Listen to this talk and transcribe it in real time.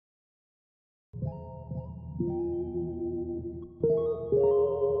What's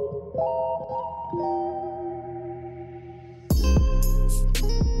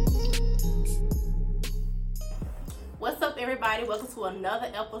up, everybody? Welcome to another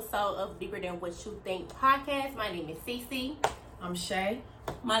episode of Deeper Than What You Think podcast. My name is Cece. I'm Shae.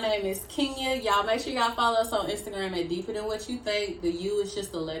 My name is Keenya. Y'all make sure y'all follow us on Instagram at Deeper Than What You Think. The U is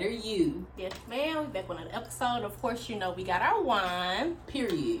just the letter U. Yes, ma'am. We're back on another episode. Of course, you know we got our wine.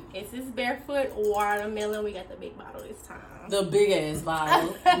 Period. It's this Barefoot Watermelon. We got the big bottle this time. The big ass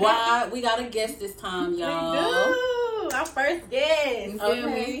bottle. Why? We got a guest this time, y'all. We do. Our first guest. You feel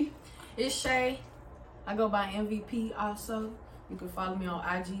me? It's Shae. I go by MVP also. You can follow me on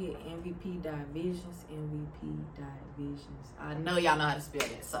IG at MVP.visions. MVP.visions. I know y'all know how to spell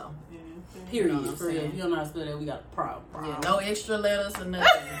that, so. Period. You know what I'm For real. saying? If you don't know how to spell that, we got a problem. Yeah, no extra letters or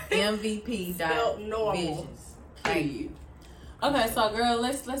nothing. MVP.visions. Period. Okay, so girl,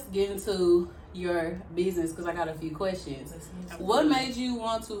 let's get into your business because I got a few questions. What made you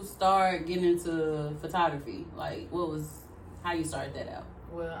want to start getting into photography? Like, how you started that out?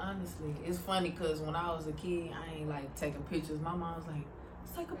 Well, honestly, it's funny because when I was a kid, I ain't like taking pictures. My mom was like,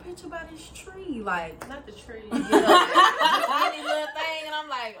 let's take a picture by this tree. Like, Not the tree. you know, any little thing. And I'm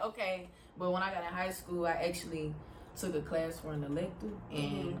like, okay. But when I got in high school, I actually took a class for an elective.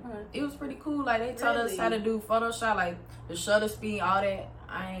 And it was pretty cool. Like, they taught us how to do Photoshop, like the shutter speed, all that.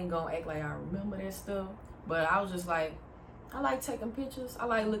 I ain't going to act like I remember that stuff. But I was just like, I like taking pictures. I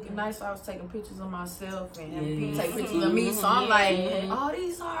like looking nice. So I was taking pictures of myself and having people take pictures of me. So I'm like, oh,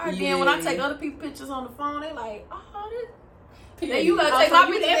 these hard. Then when I take other people's pictures on the phone, they like, oh, this. Then you gotta take my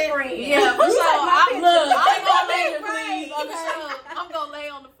picture. friend. Yeah, for sure. I'm gonna lay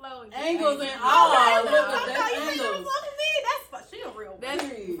on the floor. Angles and all. She a real one. That's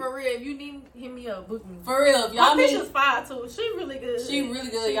for real. If you need, hit me up, book me. For real, if My y'all need. picture's fire too. She really good. She really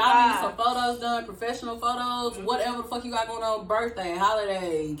good. She Y'all fine. need some photos done, professional photos, whatever the fuck you got going on, birthday,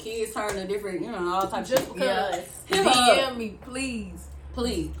 holiday, kids turning different, all types of shit. because Hit her up, DM me, please.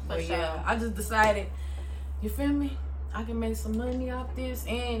 please. But yeah, I just decided, you feel me? I can make some money off this,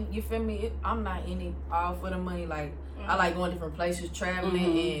 and you feel me? I'm not in it all for the money. Like I like going different places,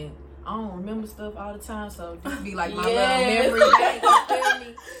 traveling, and I don't remember stuff all the time, so this be like my little memory bank. You feel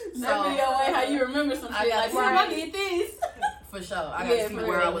me? That video way how you remember some shit. Like, where I get this? For sure, I gotta see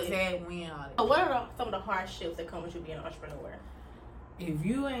where I was at, when, all that. What are some of the hardships that come with you being an entrepreneur? If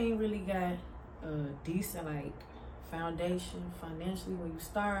you ain't really got a decent foundation financially when you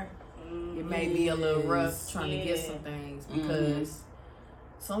start, it may be a little rough trying to get some things because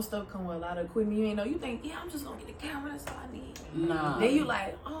some stuff come with a lot of equipment you ain't know. You think, I'm just gonna get the camera, that's all I need. Nah. Then you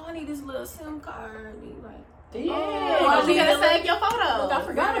like, I need this little SIM card. And you like, You gotta save your photos. I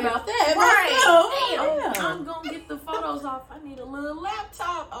forgot about that. Right. I'm gonna get the photos off. I need a little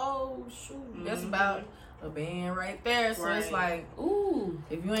laptop. Oh shoot, that's about a band right there. So it's like, ooh,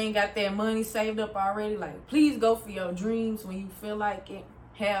 if you ain't got that money saved up already, like, please go for your dreams when you feel like it.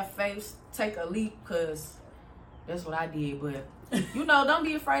 Have faith, take a leap, because that's what I did. But don't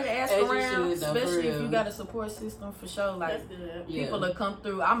be afraid to ask around, especially if you got a support system, for sure. Like, people that come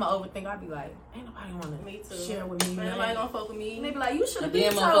through, I'm an overthinker. I'd be like, ain't nobody want to share with me. Nobody gonna fuck with me. And they be like, you should have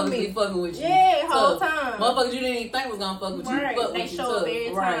been told me. Be fucking with you. Yeah, whole time. Motherfuckers you didn't even think was gonna fuck with you. Right. Fuck They with show up you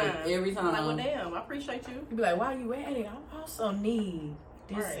every time. Right, every time. I'm like, well, damn, I appreciate you. You be like, why you at it? I also need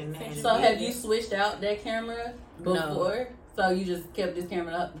this and that. So have you switched out that camera before? No. So you just kept this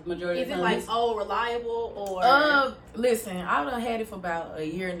camera up majority of the time? Is it reliable or? Listen, I done had it for about a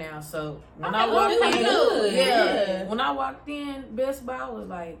year now. So when I walked when I walked in, Best Buy was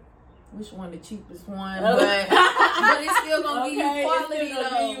like, which one the cheapest one? But it's still gonna give you quality, it's still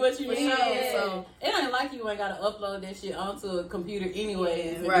gonna give you what you for need. sure. So it ain't like you ain't gotta upload that shit onto a computer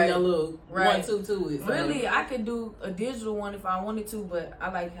anyways. And right. do your little 1, 2 to it. So. Really, I could do a digital one if I wanted to, but I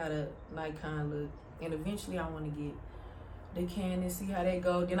like how the Nikon look, and eventually I want to get the Canons, see how they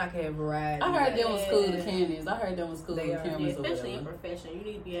go. Then I can have variety. I heard them was cool, the Canons. I heard them was cool, the cameras. Especially in profession, you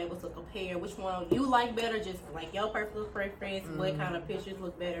need to be able to compare which one you like better, just like your personal preference, what kind of pictures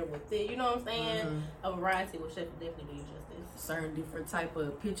look better with it. You know what I'm saying? A variety will definitely do you justice. Certain different type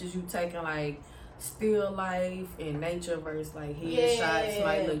of pictures you taking, like still life and nature versus like headshots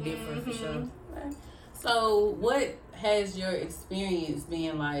might look different for sure. So what has your experience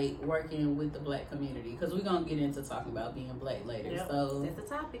been like working with the Black community? Because we're going to get into talking about being Black later. Yep. So that's the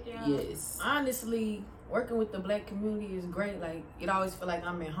topic, y'all. Yes. Honestly, working with the Black community is great. Like, it always feel like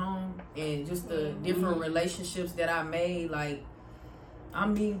I'm at home, and just the different relationships that I made. Like,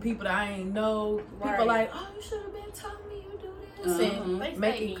 I'm meeting people that I ain't know. People like, oh, you should have been telling me you do this. And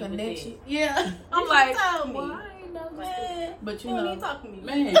making connection. Yeah. I'm like, tell me. well, I ain't know this. Man, But you know, talk to me.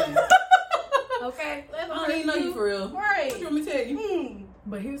 Man. Okay? I don't even know you for real. Right. What you want me to tell you?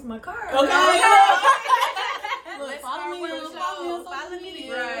 But here's my card. Okay. Let's Follow me on Follow social me.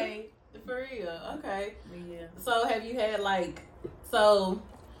 media. Right. For real. Okay. Yeah. So have you had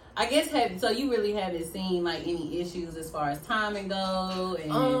I guess so you really haven't seen like any issues as far as timing go and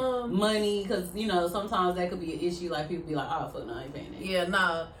money, because sometimes that could be an issue, like people be like, oh fuck no, I ain't paying that. Yeah,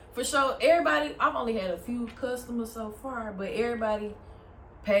 nah, for sure. Everybody, I've only had a few customers so far, but everybody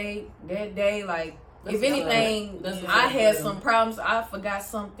paid that day. Like, if anything, I had some problems. I forgot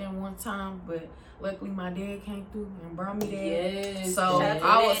something one time, but luckily my dad came through and brought me that. Yes. So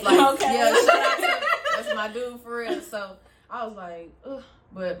I was like, okay. yeah, shout out to, that's my dude for real. So I was like, ugh.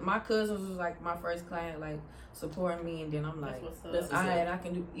 But my cousins was like my first client, like supporting me, and then I'm like, I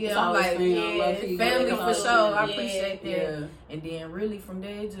can do. Yeah, I'm like, family for sure. I appreciate that. Yeah. And then really from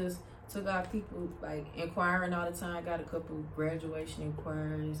there, it just took out people like inquiring all the time. Got a couple graduation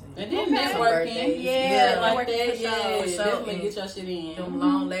inquiries and then networking. Yeah, like that. Yeah, for sure. Definitely get your shit in. Them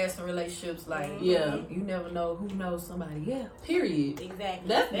long lasting relationships, like you never know who knows somebody else. Period. Exactly.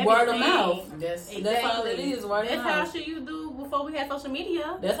 That's word of mouth. That's all it is. Word of mouth. That's how shit you do before we had social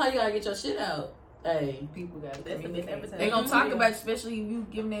media. That's how you gotta get your shit out. Hey, people gotta communicate. They gonna talk about, especially if you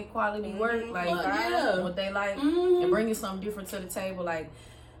give them that quality work, like what they like, and bringing something different to the table. Like,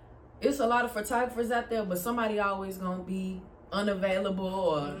 it's a lot of photographers out there, but somebody always gonna be unavailable,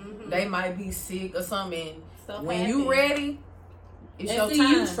 or they might be sick or something. So when you ready, it's your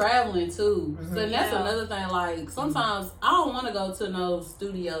time. You traveling too, so that's another thing. Like, sometimes I don't want to go to no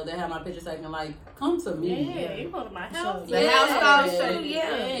studio that have my picture taken. Like, come to me. Yeah, you go to my house. The house calls too.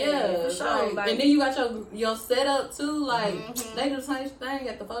 Yeah, for sure. Like, and then you got your setup too. Like, they do the same thing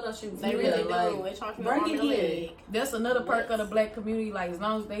at the photo shoot. They really do. Like, bring it here. That's another perk of the black community. Like, as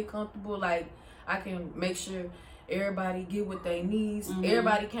long as they comfortable, like, I can make sure everybody get what they need.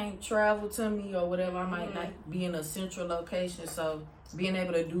 Everybody can't travel to me or whatever. I might not be in a central location, so being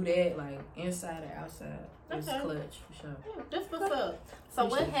able to do that, like, inside or outside, is clutch for sure. That's what's up. So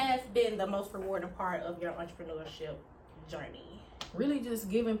what has been the most rewarding part of your entrepreneurship journey? Really just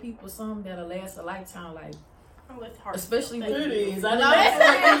giving people something that'll last a lifetime. Like, it's hard, especially with these. I did not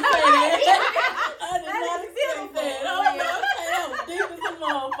expect that. That was deep as a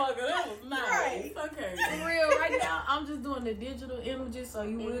motherfucker. That was nice. Right. Okay. For real, right now, I'm just doing the digital images, so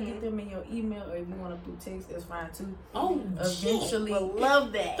you will get them in your email, or if you want to through text, that's fine too. Oh, shit. Eventually.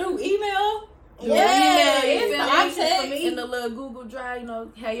 Love that. Through email? Yeah, in the little Google Drive,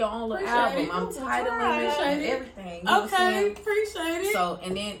 have your own little album. I'm titling it and everything. Okay, appreciate it. So,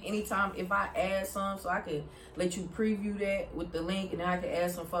 and then anytime if I add some, so I could let you preview that with the link, and then I can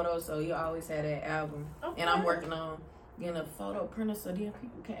add some photos, so you always have that album. And I'm working on getting a photo printer, so then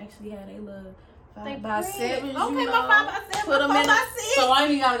people can actually have their little 5x7. Okay, my 5x7. Put them in. So I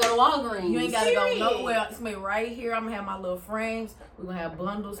ain't gotta go to Walgreens. You ain't gotta go nowhere. It's me right here. I'm gonna have my little frames. We're gonna have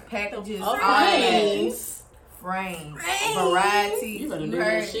bundles, packages, frames. Variety. You better do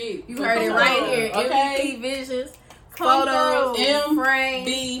that shit. You heard it right here. Okay. MVP Visions. Photos.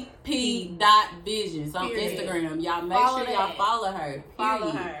 MVP.visions on Instagram. Y'all make sure y'all follow her.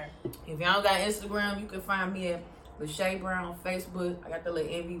 Follow her. If y'all got Instagram, you can find me at Shae Brown on Facebook. I got the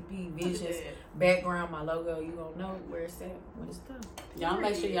little MVP Visions background, my logo. You gonna know where it's at when it's done. Y'all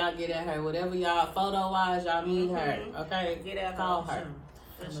make sure y'all get at her. Whatever y'all photo wise y'all need her. Okay, get at her. Call her.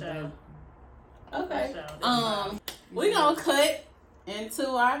 For sure. Okay. We gonna cut into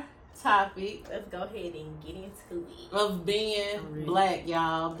our topic. Let's go ahead and get into it. Of being black,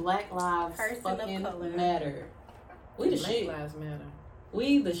 y'all. Black lives fucking matter. We the shit. Black lives matter.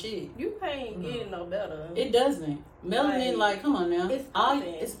 We the shit. You can't get no better. It doesn't. Melanin, like, come on now. It's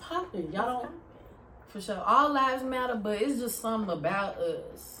popping. It's popping. Y'all don't. For sure. All lives matter, but it's just something about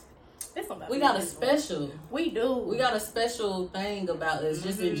us. We got a special. We do. We got a special thing about us,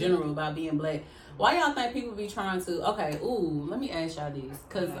 just in general, about being black. Why y'all think people be trying to, let me ask y'all this,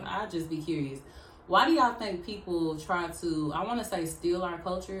 because I just be curious. Why do y'all think people try to, I want to say, steal our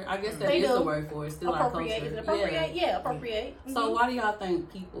culture? I guess that is the word for it, steal our culture. Appropriate. Yeah, appropriate. So why do y'all think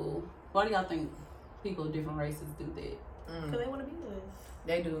people of different races do that? Because they want to be us.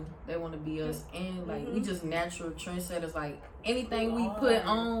 They do. They want to be us. And, like, we just natural trendsetters. Like, anything we put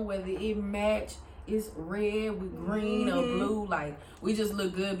on, whether it match, it's red with green or blue, like, we just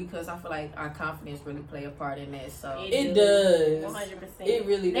look good because I feel like our confidence really play a part in that. So it does. 100%. It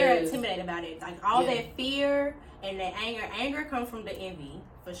really does. They're intimidated about it. Like, all that fear and that anger. Anger comes from the envy,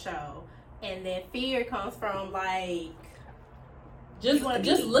 for sure. And that fear comes from, like, just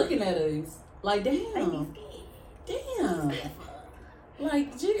looking at us. Like, damn.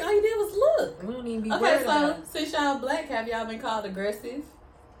 Like, gee, all you did was look. We don't even be okay, so since y'all black, have y'all been called aggressive?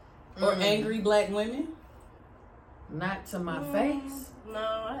 or angry black women? Not to my face. No,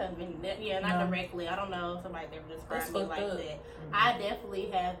 I haven't been. Not directly. I don't know if somebody ever described me like that. I definitely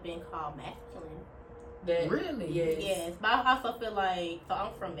have been called masculine. Really? Yes. But I also feel like, so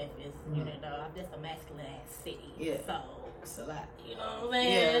I'm from Memphis. You know, I'm just a masculine ass city. Yeah. So it's a lot. You know what I'm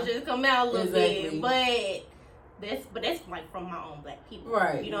saying? Yeah. Just come out a little bit, but that's like from my own black people,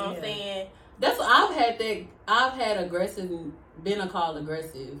 right? You know what I'm saying? That's what I've had aggressive, been called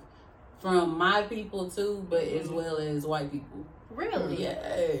aggressive from my people too, but as well as white people. Really?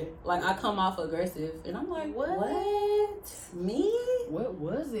 Yeah. Like I come off aggressive, and I'm like, what? Me? What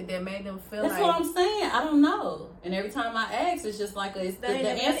was it that made them feel? That's what I'm saying. I don't know. And every time I ask, it's just like the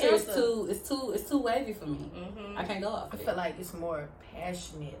answer is too wavy for me. Mm-hmm. I can't go off. I feel like it's more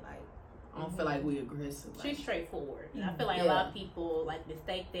passionate. Like I don't feel like we aggressive. She's straightforward. And I feel like a lot of people like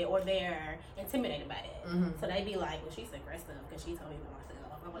mistake that, or they're intimidated by that. So they be like, well, she's aggressive because she told me about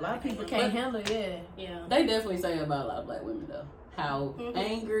myself. A lot of people can't handle it. Yeah. They definitely say about a lot of black women though. How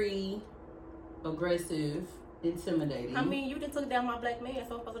angry, aggressive, intimidating. I mean, you just took down my black man,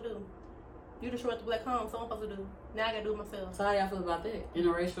 so what I'm supposed to do? You destroyed the black home, so what I'm supposed to do? Now I gotta do it myself. So how y'all feel about that?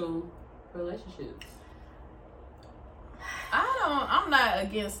 Interracial relationships? I'm not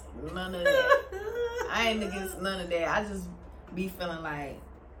against none of that. I ain't against none of that. I just be feeling like,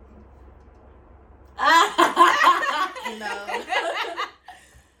 you know.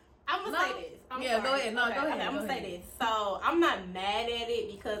 I'm gonna say this. Go ahead. No, go ahead. I'm gonna say this. So I'm not mad at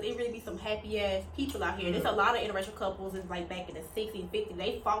it because it really be some happy ass people out here. There's a lot of interracial couples. It's like back in the 60s, 50s.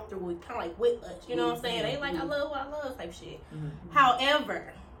 They fought through it, kind of like with us. You know what I'm saying? They like, I love what I love type shit.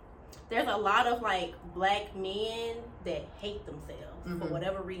 However, there's a lot of like black men that hate themselves for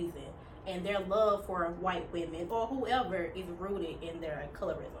whatever reason. And their love for white women or whoever is rooted in their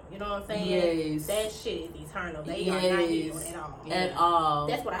colorism. You know what I'm saying? Yes. That shit is eternal. They are not healed at all. At all.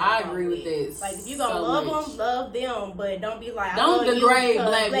 That's what I agree with this. Like, if you gonna love them, love them. But don't be like, don't degrade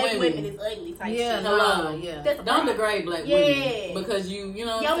black women is ugly type shit. Hello. Don't degrade black women. Because you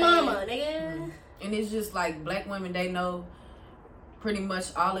know what your I'm saying? mama, nigga. And it's just like black women, they know pretty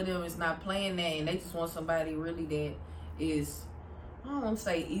much all of them is not playing that. And they just want somebody really that is, I don't want to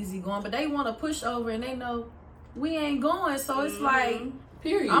say easy going, but they want to push over and they know we ain't going. So it's like,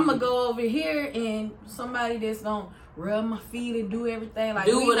 period. I'm going to go over here and somebody that's going to rub my feet and do everything. Like,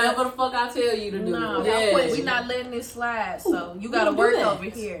 do whatever the fuck I tell you to do. No, we not letting this slide. So you got to work over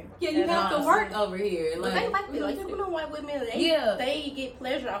here. Yeah, you have to work over here. Like, they like that. Like, you know, white women, they get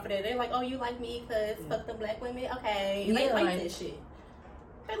pleasure off of that. They're like, oh, you like me because fuck the black women? Okay. Yeah, they like that shit.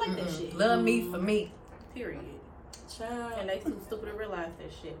 They like that shit. Love me for me. Period. Child. And they too stupid to realize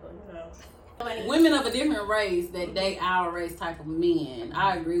that shit, but you know. Women of a different race that date our race type of men.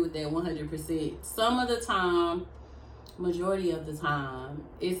 I agree with that 100%. Some of the time, majority of the time,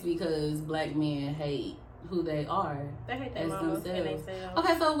 it's because black men hate who they are. They hate their mamas and themselves.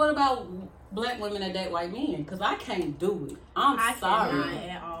 Okay, so what about black women that date white men? Because I can't do it. I'm sorry.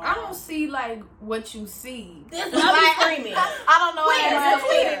 At all. I don't see like what you see. This is like screaming. I don't know. It's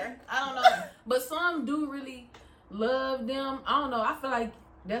clear. I don't know. But some do really love them. I don't know. I feel like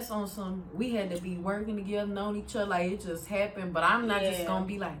that's on some, we had to be working together, knowing each other, like it just happened. But I'm not just gonna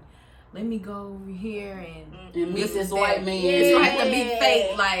be like, let me go over here and meet this white man. It's gonna have to be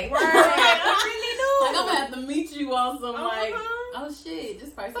fake, like right. I really do. Like I'm gonna have to meet you on some like, oh shit, this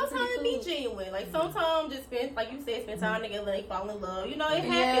person. Sometimes cool. it be genuine. Like sometimes just spend, like you said, spend time together. They fall in love. You know, it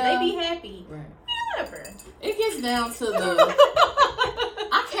happens. They be happy. Right. Whatever. It gets down to the.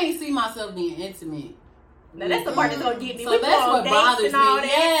 I can't see myself being intimate. Now that's the part that's gonna get me. So that's what bothers me.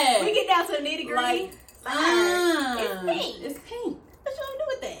 Yeah. We get down to the nitty gritty. Like, it's pink. It's pink. What you gonna do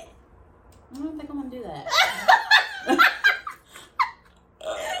with that? I don't think I'm gonna do that.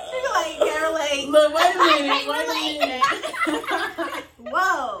 You're like, Caroline. Look, wait a minute.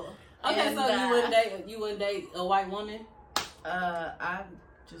 Whoa. Okay, And, so you wouldn't date a white woman? I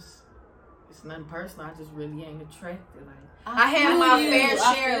just, it's nothing personal. I just really ain't attracted. Like, I had my fair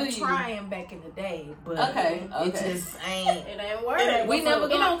I share of feel you. trying back in the day, but Okay. it just ain't. It ain't working. We never It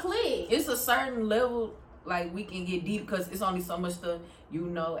gonna don't click. It's a certain level, like we can get deep because it's only so much stuff you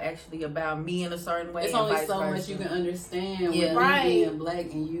know actually about me in a certain way. It's and only vice so versa. much you can understand with Yeah. me Right. being black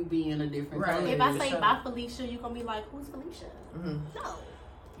and you being a different color. If I say bye Felicia, you gonna be like, who's Felicia? No.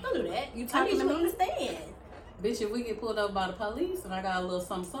 Don't do that. You I talking need to you to me? understand. Bitch, if we get pulled over by the police and I got a little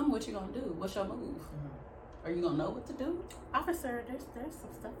something, what you gonna do? What's your move? Are you gonna know what to do? Officer, there's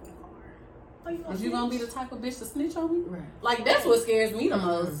some stuff in the car. Are you Is you gonna be the type of bitch to snitch on me? Right. Like that's what scares me the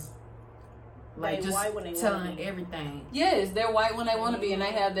most. Like They just white when they telling wanna be. everything. Yes, they're white when they want to be, and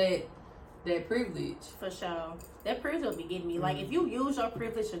they have that that privilege. For sure. That privilege will be getting me. Like, if you use your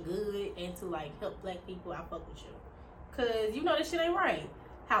privilege for good and to, like, help black people, I fuck with you. Because you know that shit ain't right.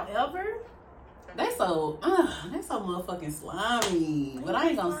 However... They so motherfucking slimy. But I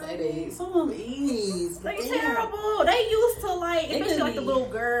ain't gonna say that. Some of them is. They terrible. They used to, like, especially, like, the little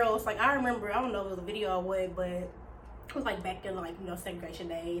girls. Like, I remember, I don't know if it was a video or what, but... It was like back in like, you know, segregation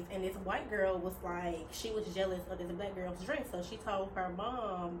days, and this white girl was like, she was jealous of this black girl's dress, so she told her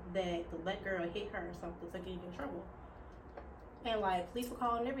mom that the black girl hit her or something to get in trouble. And like police were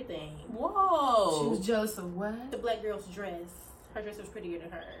calling and everything. Whoa. She was jealous of what? The black girl's dress. Her dress was prettier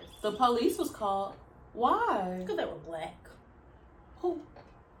than hers. The police was called. Why? Because they were black. Who?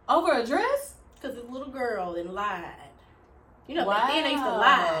 Over a dress? Because this little girl and lied. You know, wow. back then they used to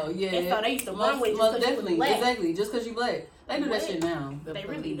lie. Yeah. And so they used to run with it just because you was black. Exactly, just because you black. They do that shit now. They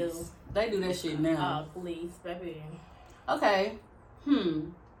really do. They do that shit now. Oh, please, baby. Okay.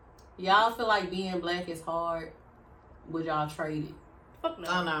 Y'all feel like being black is hard? Would y'all trade it? Fuck no.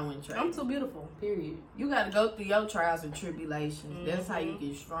 Oh, no, I wouldn't trade it. I'm too beautiful. Period. You got to go through your trials and tribulations. That's how you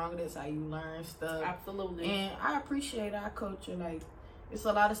get stronger. That's how you learn stuff. Absolutely. And I appreciate our culture. Like, it's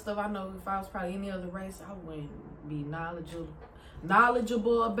a lot of stuff I know if I was probably any other race, I wouldn't be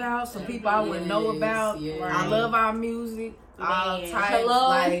knowledgeable about. Some people I wouldn't know about. Yes. I love our music. All types. Hello.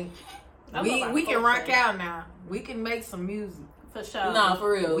 Like, we can rock out now. We can make some music. For sure. Nah,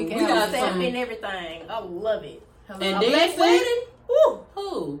 for real. We got step and everything. I love it. And dancing?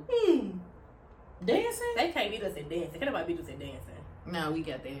 Who? Dancing? They can't beat us at dancing. Can't nobody beat us at dancing. No, we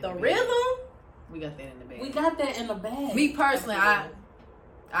got that in the bag. rhythm? We got that in the bag. We got that in the bag. Me personally,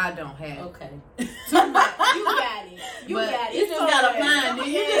 I don't have. Okay. You got it. You got it. You just gotta find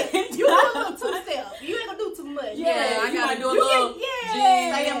it. You gotta do 2 steps. You ain't gonna do too much. Yeah, I gotta do a little.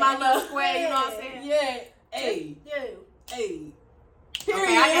 Stay in my little square. You know what I'm saying? Yeah. Hey. Hey. Period.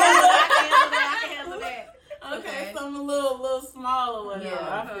 Okay, I can handle that. Okay, something a little small or whatever.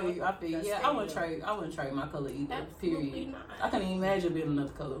 Yeah, I feel you. Yeah, I wouldn't trade my color either. Absolutely Period. not. I can't even imagine being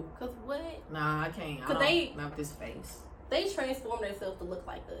another color. Cause what? Nah, I can't. Cause not with this face. They transform themselves to look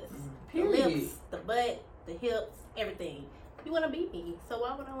like us. Period. The lips, the butt, the hips, everything. You wanna be me, so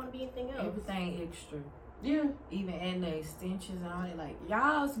why would I wanna be anything else? Everything extra. Yeah. Even and the extensions on it, like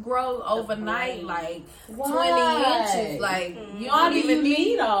y'all's grow overnight, like 20 inches. Like you don't even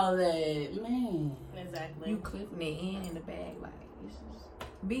need all that, man. Exactly. You clipping it in the bag, like it's just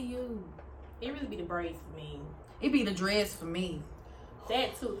be you. It really be the braids for me. It be the dress for me.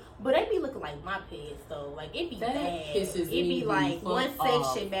 That too, but they be looking like my pants though. Like it be that bad. Pisses it be me like one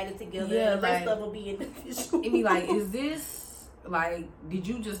off. section batted together, Yeah, and the rest like, of them be individual. It be like, is this like? Did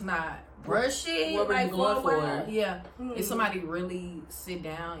you just not brush it? What were like you going for? Yeah. Did somebody really sit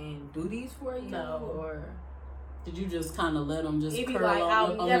down and do these for you? No. Or did you just kind of let them just it be curl like on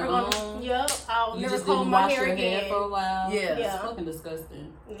I'll never their gonna. own? Yep, I'll You never just comb didn't my wash hair your again. hair for a while. Yeah. It's fucking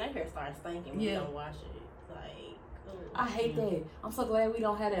disgusting. And that hair starts stinking when you don't wash it. Like, I hate that. I'm so glad we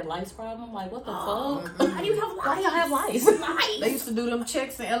don't have that lice problem. Like, what the fuck? How do you have lice? Why do y'all have lice? they used to do them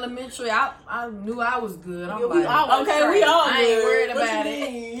checks in elementary. I knew I was good. I'm Yeah, we like, all okay, we all I ain't good. worried What about you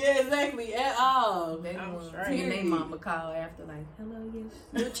it. mean? Yeah, exactly. At all. They I'm want straight. and they mama call after like, hello,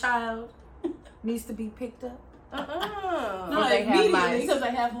 yes, your child needs to be picked up. No, they have lice. because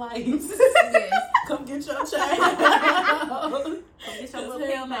they have lice. Yes. Come get your child. Come get your little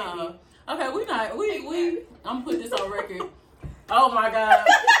Hell pink no. baby. Okay, I'm gonna put this on record. Oh my god.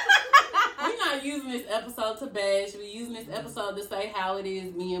 We're not using this episode to bash. We're using this episode to say how it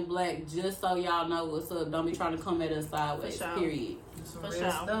is being black, just so y'all know what's up. Don't be trying to come at us sideways. For sure. Period. Some For real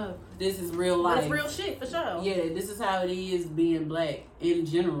sure. stuff. This is real life. That's real shit for sure. Yeah, this is how it is being black in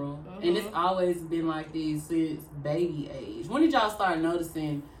general. And it's always been like this since baby age. When did y'all start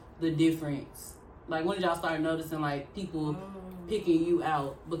noticing the difference? Like, when did y'all start noticing, like, people picking you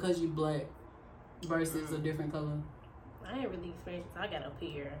out because you black versus a different color? I ain't really experienced it. I got up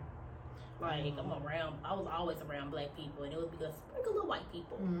here. Like, I was always around black people, and it was because sprinkle of white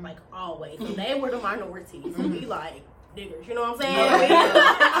people. Like, always. So they were the minorities. So we like, niggers, you know what I'm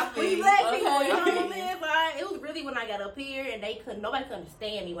saying? We black people, you know what I'm saying? But it was really when I got up here, and nobody could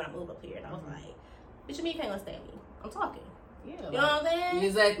understand me when I moved up here. And I was like, bitch, you mean you can't understand me? I'm talking. Yeah. You know what I'm saying?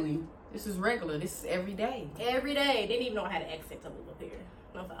 Exactly. This is regular. This is every day. Every day. Didn't even know I had an accent to move up here.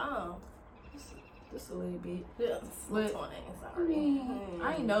 And I was like, oh. Just a little bit. Yeah. But, Sorry.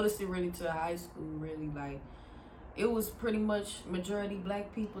 I ain't noticed it really till high school, really. Like, it was pretty much majority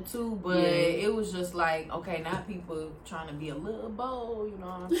black people, too. But it was just like, okay, now people trying to be a little bold, you know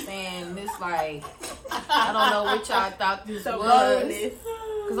what I'm saying? It's like, I don't know what y'all thought this was.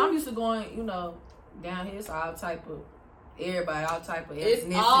 Because I'm used to going, you know, down here, it's all type of everybody, all type of It's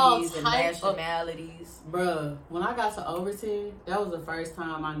all ethnicities and type nationalities. Bruh, when I got to Overton, that was the first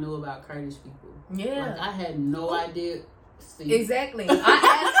time I knew about Kurdish people. Yeah. Like, I had no idea. See. Exactly.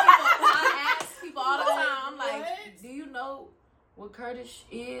 I ask people all the time, I'm like, do you know what Kurdish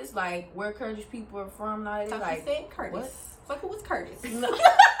is? Like, where Kurdish people are from? Now, So like, she said Curtis. what? So who was Curtis? No.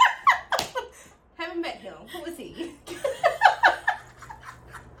 Haven't met him. Who is he?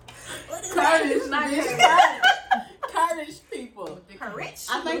 What is Kurdish, not Kurdish people. Kurdish?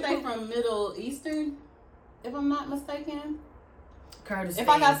 I think they from Middle Eastern, if I'm not mistaken. Kurdish. If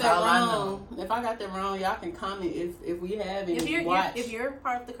I got that wrong, y'all can comment if we have and watch. If you're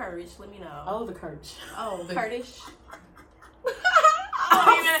part of the Kurdish, let me know. Oh, the Kurdish. Oh, the Kurdish.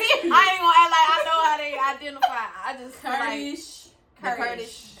 I ain't gonna act like I know how they identify. I just feel Kurdish.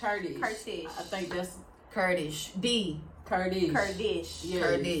 Kurdish. Kurdish. I think that's Kurdish. Kurdish. Yes.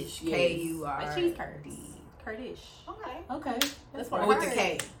 Kurdish. K-U-R. Like she's Kurdish. Kurdish. Okay. That's what With the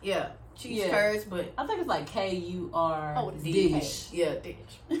K. Yeah. She's Kurdish, but I think it's like K-U-R. Oh, it's Dish. yeah,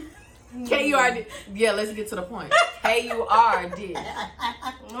 Dish. K-U-R. Yeah, let's get to the point. K-U-R. Dish.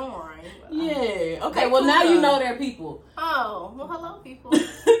 All right. Yeah. Okay. Well, now you know they're people. Oh, well, hello, people.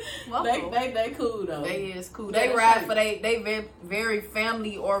 They cool though. They is cool. They ride for they very, very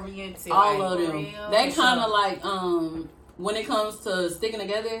family oriented. All of them. real. They kind of like when it comes to sticking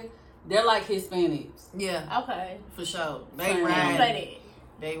together, they're like Hispanics. Yeah, Okay. for sure. They Same. ride. Play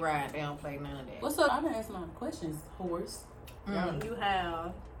They ride. They don't play none of that. What's up? I've been asking all the questions, horse. that. You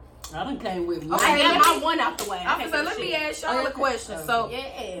have. I done came with one. Okay, I let got me- my one out the way. I was like, let me ask y'all a question. So,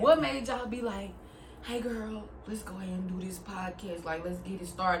 Yeah. what made y'all be like, hey girl, let's go ahead and do this podcast? Like, let's get it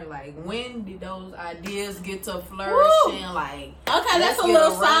started. Like, when did those ideas get to flourishing? Like, Okay, that's let's a get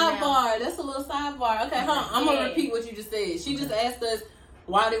little a rundown. sidebar. That's a little sidebar. Okay, hold on. I'm gonna repeat what you just said. She just asked us,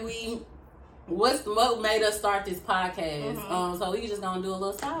 what made us start this podcast? So we just gonna do a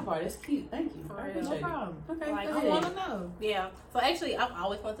little sidebar. That's cute. Thank you. I appreciate no it. problem. Okay, Like, go I ahead. want to know. Yeah. So actually, I've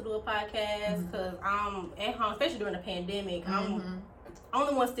always wanted to do a podcast because I'm at home, especially during the pandemic. I'm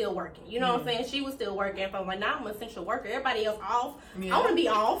only one still working. You know what I'm saying? She was still working. So I'm like, now I'm an essential worker. Everybody else off. Yeah. I want to be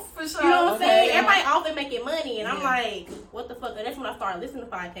off. For sure. You know what I'm saying? Okay. Everybody off and making money. And I'm Yeah. like, what the fuck? And that's when I started listening to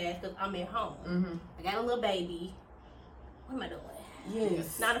podcasts because I'm at home. I got a little baby. What am I doing?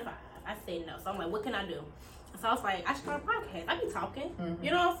 Yes. 9 to 5. I said no. So I'm like, what can I do? So I was like, I should start a podcast. I be talking.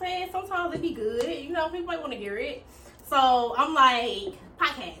 You know what I'm saying? Sometimes it be good. You know, people might want to hear it. So I'm like,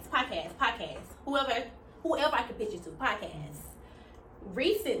 podcast. Whoever I can pitch it to, podcast.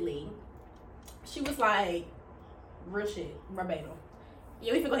 Recently, she was like, real shit, verbatim.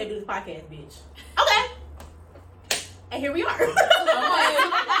 Yeah, we can go ahead and do this podcast, bitch. Okay. And here we are.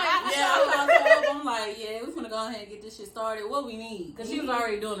 I'm like, yeah, we're gonna go ahead and get this shit started. What we need, because she was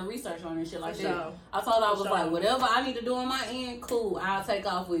already doing the research on it and shit like For that. sure. I told her I was For like, sure. whatever I need to do on my end, cool. I'll take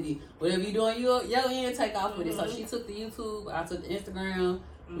off with it. Whatever you do on your end, take off with it. So she took the YouTube, I took the Instagram.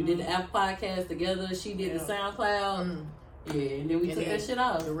 We did the Apple podcast together. She did the SoundCloud. Yeah, and then we took that shit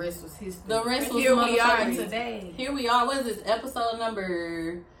off. The rest was history. The rest was Here we are motherfucking- today. Here we are. What is this? Episode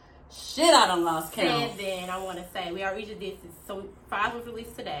number... Shit, I done lost count. 7, I want to say. We already just did this. So 5 was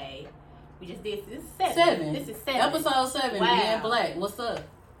released today. We just did this. This is 7. This is 7. Episode 7. Wow. Being black. What's up?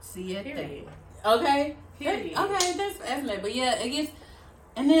 See it Period. Okay. Period. Okay, that's fascinating. But yeah, it gets...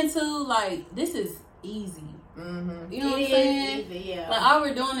 And then too, like, this is easy. You know what I'm saying? Easy, yeah. Like, all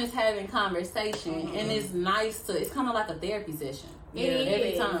we're doing is having conversation. And it's nice to... It's kind of like a therapy session.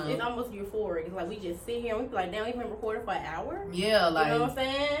 Every time. It's almost euphoric. It's like we just sit here and we be like, damn, we've been recording for an hour. Yeah, like, you know what I'm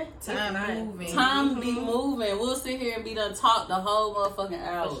saying? time moving. Time be moving. We'll sit here and be done talk the whole motherfucking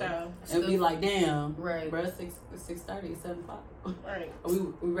hour. For sure. And be like, damn. Right. Bro, 6:30, 7 o'clock. Right. Are we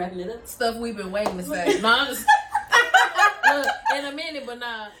wrapping it up? Stuff we've been waiting to say. No, I'm just look, in a minute, but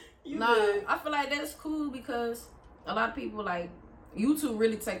nah. good. I feel like that's cool because a lot of people like YouTube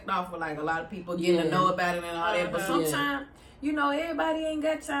really taken off with like a lot of people getting to know about it and all that. But sometimes, you know, everybody ain't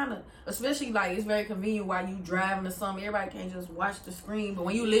got time to, especially like it's very convenient while you driving or something. Everybody can't just watch the screen. But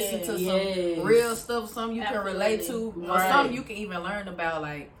when you listen to some real stuff, something you can relate to, or something you can even learn about,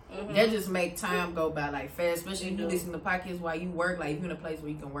 like that just make time go by like fast. Especially if you listen to podcasts while you work, like if you're in a place where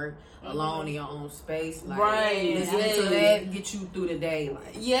you can work alone in your own space, like listen to that, get you through the day.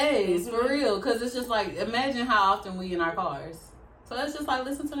 Like yes, for real. Because it's just like, imagine how often we in our cars. So it's just like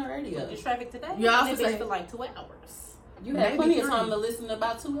listen to the radio. The traffic today. You also say say for like 2 hours. You have plenty of time to listen to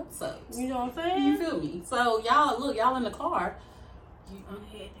about 2 episodes. You know what I'm saying? You feel me? So y'all in the car.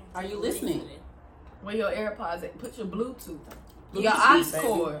 Are you listening? where your AirPods at? Put your Bluetooth. Bluetooth, Your aux baby.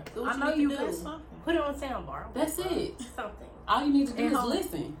 cord. Do what I you know need you to got do. something. Put it on soundbar. That's it. Something. All you need to do And is home.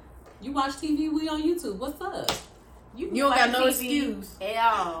 listen. You watch TV, we on YouTube. What's up? You don't got no excuse at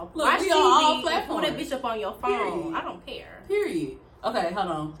all. Look, Watch we TV on all and platforms. pull that bitch up on your phone. Period. I don't care. Period. Okay, hold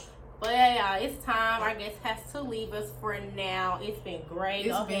on. But yeah, it's time. Our guest has to leave us for now. It's been great.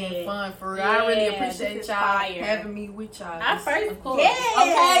 It's been fun for real. Yeah, I really this appreciate is y'all fire. having me with y'all. Our first Of course. guest.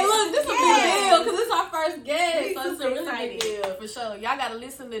 Okay, look, this is a Yes. big deal because it's our first guest. We So it's a super really excited. big deal. For sure. Y'all gotta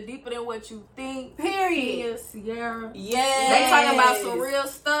listen to Deeper Than What You Think. Period. Keenya, Sierra. Yes. They talking about some real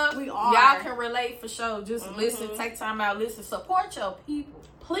stuff. We are. Y'all can relate for sure. Just listen, take time out, listen, support your people.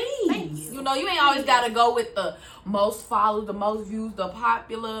 Please. Thank you. You know, you ain't always gotta go with the most followers, the most views, the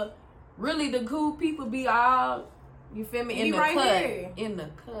popular. Really, the cool people be all, you feel me, in We the right cut. here. In the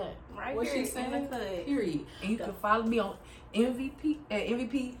cut. Right What here she in saying? the cut. Period. And you can follow me on MVP at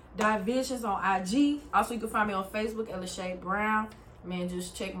MVP Divisions on IG. Also, you can find me on Facebook at Shae Brown. Man,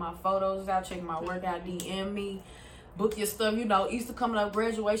 just check my photos out, check my workout, DM me, book your stuff. You know, Easter coming up,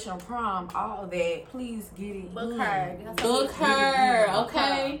 graduation, prom, all that. Please get it. Book in. her. Book her.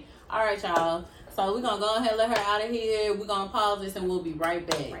 Okay. All right, y'all. So we're going to go ahead and let her out of here. We're going to pause this and we'll be right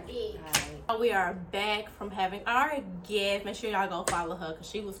back. We are back from having our guest. Make sure y'all go follow her because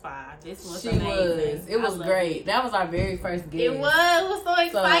she was fire. This was She amazing. was. It was I loved great. it. That was our very first guest. It was so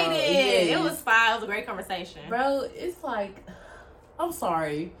excited. yes. It was fire. It was a great conversation. Bro, it's like, I'm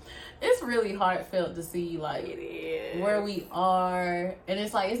sorry. It's really heartfelt to see, like, It is. where we are. And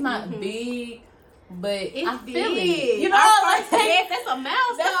it's like, it's not big, but It's I big. feel it. You know, Our like, first guest, that's a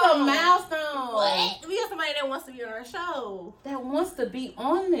milestone. that's a milestone. What? We got somebody that wants to be on our show. That wants to be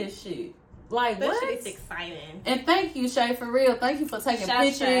on this shit. Like, That what? shit is exciting. And thank you, Shae, for real. Thank you for taking Shout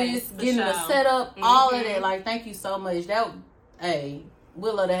pictures, Shae, for getting the sure. setup, all of Mhm. that. Like, thank you so much. Hey,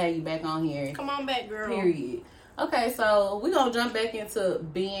 we'd love to have you back on here. Come on back, girl. Period. Okay, so we're going to jump back into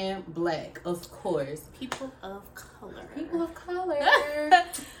being black, of course. People of color. People of color.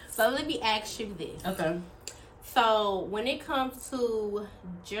 So let me ask you this. Okay. So when it comes to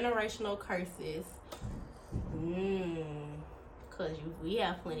generational curses, because we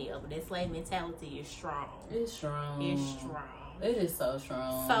have plenty of it. That slave mentality is strong. It's strong. It's strong. It is so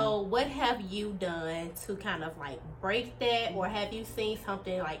strong. So what have you done to kind of like break that, or have you seen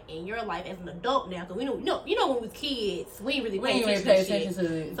something like in your life as an adult now? Because we know, you know, when we was kids, we ain't really we pay ain't really attention pay to shit. attention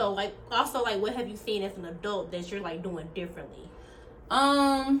to it. So like, also like, what have you seen as an adult that you're like doing differently?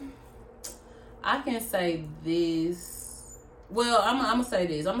 I can say this. Well, I'm gonna say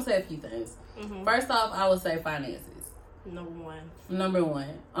this. I'm gonna say a few things. Mm-hmm. First off, I would say finances. Number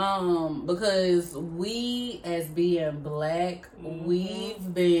one. Because we, as being black,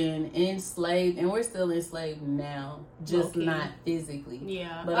 we've been enslaved, and we're still enslaved now, just not physically.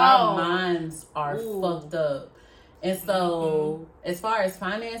 Yeah. But our minds are fucked up. And so, as far as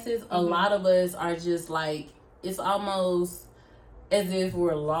finances, a lot of us are just like, it's almost as if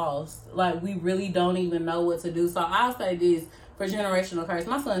we're lost. Like, we really don't even know what to do. So I'll say this. For generational curse,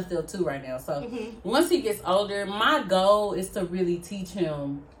 my son's still 2 right now. So once he gets older, my goal is to really teach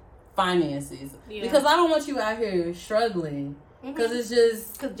him finances. Yeah. Because I don't want you out here struggling. Because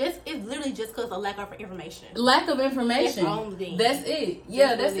it's literally just because of lack of information. Lack of information. That's the only thing. That's it.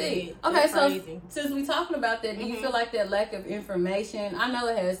 Yeah, that's it. Okay, that's so crazy. Since we talking about that, do you feel like that lack of information? I know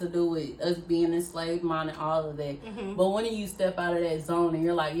it has to do with us being enslaved, mind, and all of that. But when you step out of that zone and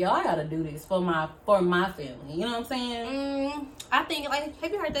you're like, yo, I gotta do this for my family. You know what I'm saying? I think, like,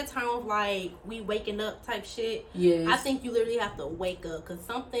 have you heard that term of like we waking up type shit? Yes. I think you literally have to wake up, because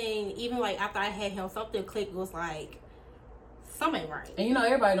something, even like after I had him, something clicked, was like, something ain't right. And you know,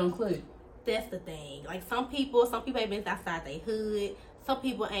 everybody don't click. That's the thing. Like, some people ain't been outside their hood. Some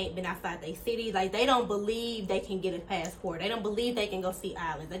people ain't been outside their city. Like, they don't believe they can get a passport. They don't believe they can go see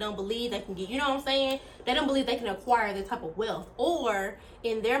islands. They don't believe they can get, you know what I'm saying? They don't believe they can acquire that type of wealth. Or,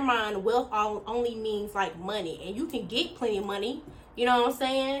 in their mind, wealth only means, like, money. And you can get plenty of money. You know what I'm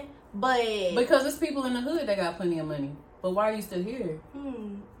saying? But... because it's people in the hood that got plenty of money. But why are you still here?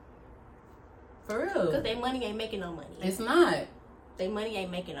 For real. Because their money ain't making no money. It's not. Their money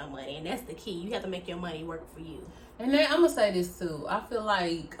ain't making no money. And that's the key. You have to make your money work for you. And then I'm going to say this too. I feel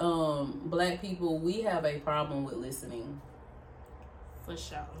like black people, we have a problem with listening. For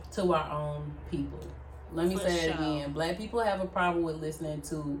sure. To our own people. Let me say it again. Black people have a problem with listening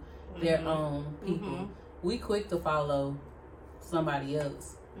to their own people. We quick to follow somebody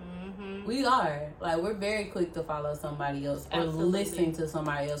else. We are. Like, we're very quick to follow somebody else. Or listen to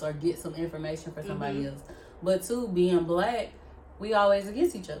somebody else. Or get some information for somebody else. But too, being black, we always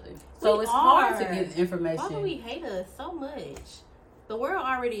against each other. So it's hard to get information. Why do we hate us so much? The world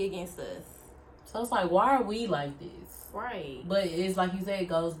already against us. So it's like, why are we like this? Right. But it's like you said, it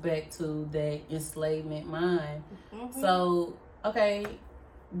goes back to that enslavement mind. So, okay,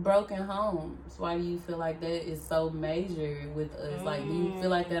 broken homes? Why do you feel like that is so major with us? Like, do you feel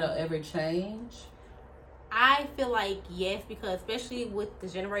like that'll ever change? I feel like yes, because especially with the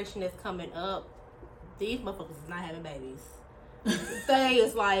generation that's coming up, these motherfuckers is not having babies. They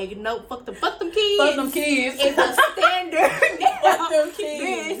is like, no, fuck them kids. Fuck them kids. It's a standard. Fuck them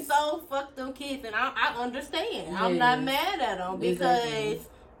kids. Man, so fuck them kids, and I understand. Yes. I'm not mad at them because Exactly.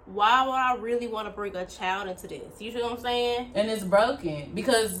 why would I really want to bring a child into this? You see what I'm saying? And it's broken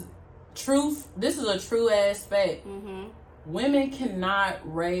because this is a true aspect. Mm-hmm. Women cannot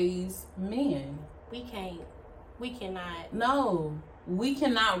raise men. We can't. We cannot. No, we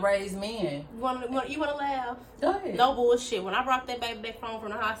cannot raise men. You want to laugh? Go ahead. No bullshit. When I brought that baby back home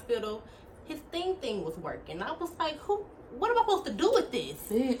from the hospital, his thing was working. I was like, what am I supposed to do with this?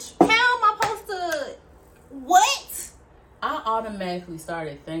 Bitch. How am I supposed to, what? I automatically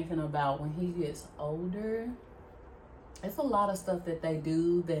started thinking about when he gets older, it's a lot of stuff that they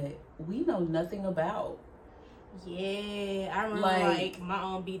do that we know nothing about. Yeah, I remember like my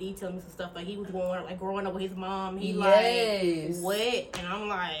BD telling me some stuff like he was growing up with his mom. He Yes. like what? And I'm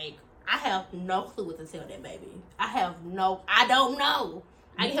like, I have no clue what to tell that baby. I don't know.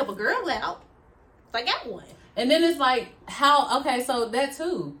 I can help a girl out. So I got one. And then it's like, okay, so that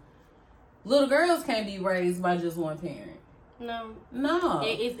too. Little girls can't be raised by just one parent. No.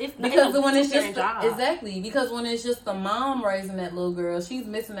 It's because when it's just exactly because when it's just the mom raising that little girl, she's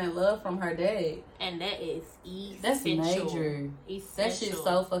missing that love from her dad, and that is essential. That's major. Essential. That shit's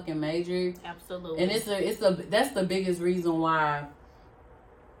so fucking major. Absolutely. And that's the biggest reason why.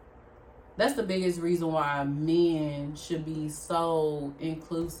 That's the biggest reason why men should be so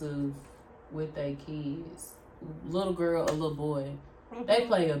inclusive with their kids. Little girl or little boy. Mm-hmm. They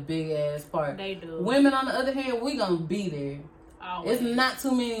play a big ass part. They do. Women, on the other hand, we gonna be there. Always. It's not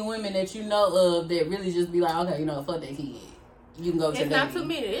too many women that you know of that really just be like, okay, you know, fuck that kid. You can go to It's not too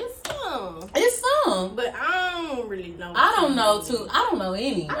many. It's some. It's some. But I don't really know. I don't know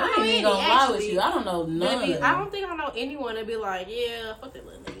any. I ain't even gonna lie with you. I don't know none. I don't think I know anyone that be like, yeah, fuck that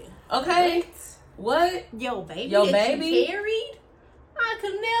little nigga. Okay. What? Yo, baby. Your baby? You carried? I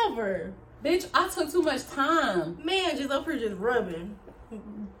could never. Bitch, I took too much time. Man, just up here just rubbing.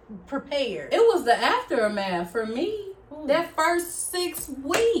 Prepared. It was the aftermath for me. Ooh. That first 6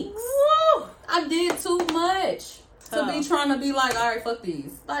 weeks. Woo, I did too much to be trying to be like, all right, fuck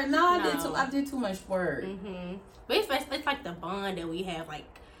these. Like, I did too much work. Mm-hmm. But it's like the bond that we have. Like,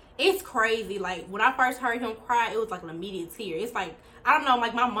 it's crazy. Like, when I first heard him cry, it was like an immediate tear. It's like, I don't know,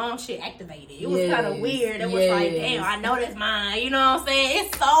 like my mom shit activated. It was kind of weird. It was like, damn, I know that's mine. You know what I'm saying?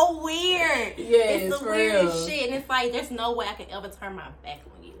 It's so weird. It's the weirdest shit. And it's like, there's no way I can ever turn my back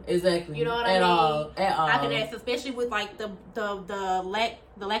on you. Exactly. You know what I mean? At all. I can ask, especially with like the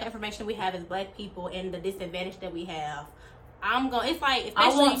lack of information we have as Black people and the disadvantage that we have. It's like, I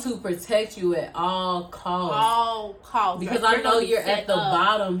want to protect you at all costs. All costs. Because I know you're at the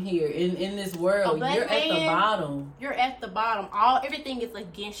bottom here in this world. You're at the bottom. You're at the bottom. Everything is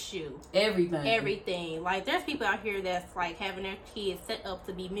against you. Everything. Like, there's people out here that's like having their kids set up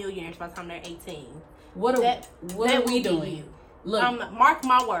to be millionaires by the time they're 18. What are we doing? Look, mark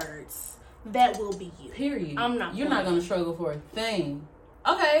my words. That will be you. Period. You're not gonna struggle for a thing.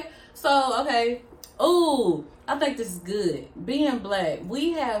 Okay. Ooh, I think this is good. Being Black,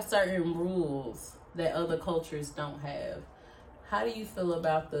 we have certain rules that other cultures don't have. How do you feel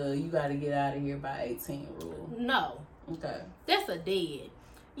about you gotta get out of here by 18 rule? No. Okay. That's a dead.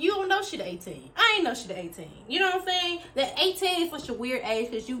 You don't know shit at 18. I ain't know shit at 18. You know what I'm saying? That 18 is such a weird age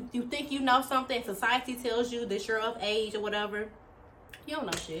because you think you know something. Society tells you that you're of age or whatever. You don't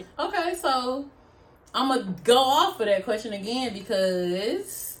know shit. Okay, so I'm going to go off of that question again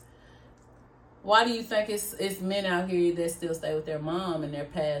because why do you think it's men out here that still stay with their mom and they're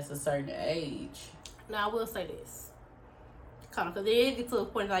past a certain age? Now, I will say this. Because it gets to a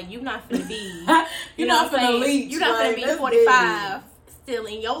point like you're not finna be... you're not finna leech. You're not finna be 45 still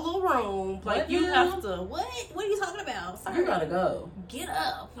in your little room. Like, you have to... What? What are you talking about? Sorry. You gotta go. Get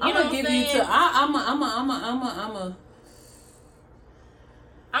up. I'm gonna give you to... I'm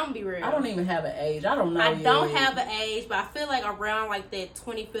gonna be real. I don't even have an age. I don't know. I don't have an age, but I feel like around like that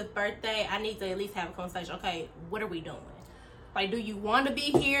 25th birthday, I need to at least have a conversation. Okay, what are we doing? Like, do you want to be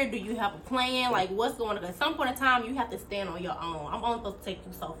here? Do you have a plan? Like, what's going on? At some point in time, you have to stand on your own. I'm only supposed to take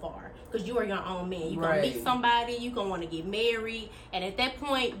you so far because you are your own man. You're going to meet somebody. You're going to want to get married. And at that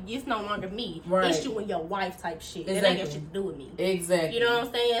point, it's no longer me. Right. It's you and your wife type shit. Exactly. That ain't got shit to do with me. Exactly. You know what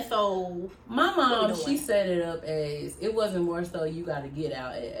I'm saying? So, my mom, she set it up as, it wasn't more so you got to get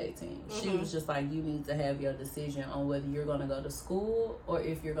out at 18. Mm-hmm. She was just like, you need to have your decision on whether you're going to go to school or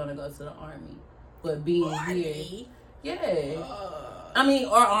if you're going to go to the army. But being here... Yeah. I mean,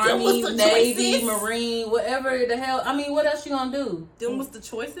 or Army, Navy, Marine, whatever the hell. I mean, what else you gonna do? Them was the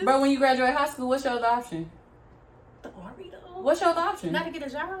choices? Bro, when you graduate high school, what's your other option? The Army, though? What's your other option? Not to get a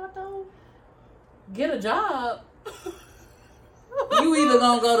job, though? Get a job? You either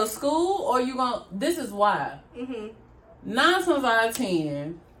gonna go to school or you gonna... This is why. 9 times out of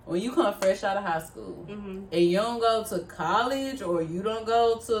 10, when you come fresh out of high school and you don't go to college or you don't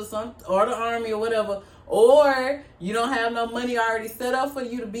go to or the Army or whatever, or you don't have no money already set up for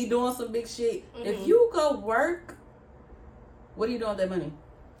you to be doing some big shit, if you go work, what are you doing with that money?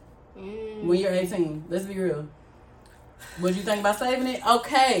 When you're 18, let's be real. What you think about saving it?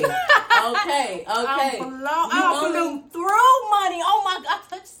 Okay. I'm blew through money. Oh my God, I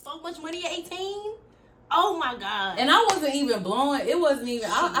touched so much money at 18. Oh my God. And I wasn't even blowing. It wasn't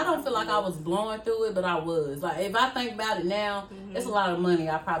even. I don't feel like I was blowing through it, but I was. Like, if I think about it now, it's a lot of money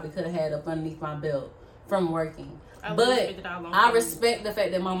I probably could have had up underneath my belt from working. But I respect the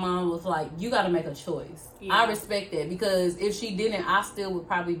fact that my mom was like, you got to make a choice. Yeah. I respect that, because if she didn't, I still would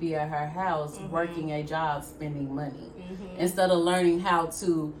probably be at her house working a job, spending money, instead of learning how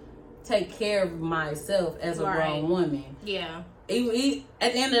to take care of myself as a grown woman. Yeah. At the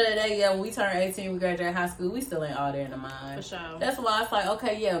end of the day, when we turn 18, we graduate high school, we still ain't all there in the mind. For sure. That's why it's like,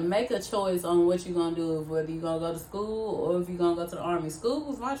 okay, make a choice on what you're going to do, whether you're going to go to school or if you're going to go to the Army. School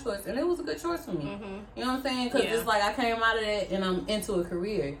was my choice, and it was a good choice for me. You know what I'm saying? Because it's like I came out of that and I'm into a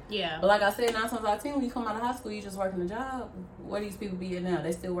career. Yeah. But like I said, 9 times out of 10, when you come out of high school, you just working a job. Where these people be at now?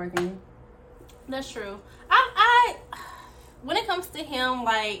 They still working? That's true. I when it comes to him,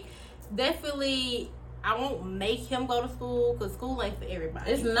 like, definitely... I won't make him go to school, because school ain't for everybody.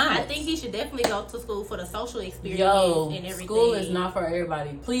 It's not. I think he should definitely go to school for the social experience and everything. School is not for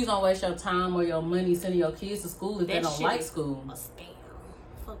everybody. Please don't waste your time or your money sending your kids to school if they don't like school. A scam.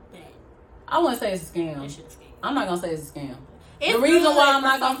 Fuck that. I wouldn't say it's a scam. That shit a scam. I'm not going to say it's a scam. The reason why I'm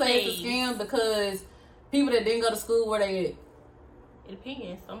not going to say it's a scam, because people that didn't go to school, where they at? It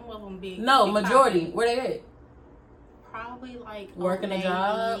depends. Some of them big. No, big majority. Where they at? Probably like working a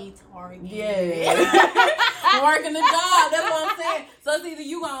job. Target. Yeah. Working a job. That's what I'm saying. So it's either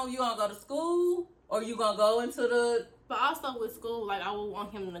you gonna go to school or you gonna go into the... But also with school, like, I would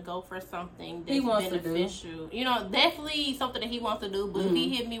want him to go for something that's beneficial. You know, definitely something that he wants to do. But if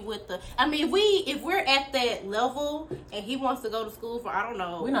he hit me with the... I mean, if we're at that level and he wants to go to school for, I don't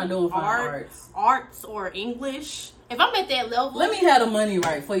know... We're not doing arts or English... If I'm at that level, let me have the money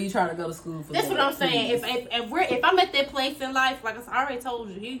right before you try to go to school for that's that. What I'm saying. If I'm at that place in life, like I already told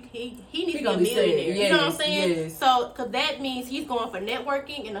you, he needs to be a millionaire. You know what I'm saying? Yes. So, because that means he's going for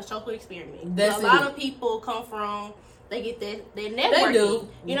networking and a social experiment. That's a lot of people come from, they get that networking. They do.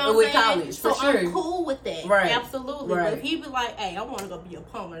 You know what I'm saying? College, for sure. I'm cool with that. Right. Absolutely. Right. But if he be like, hey, I want to go be a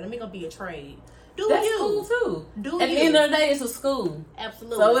plumber. Let me go be a trade. That's cool too. At the end of the day, it's a school.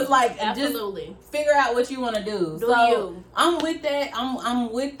 Absolutely. So it's like, just figure out what you want to do. I'm with that.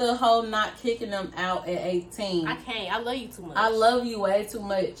 I'm with the whole not kicking them out at 18. I can't. I love you too much. I love you way too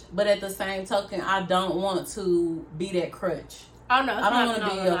much. But at the same token, I don't want to be that crutch. Oh no, I don't want to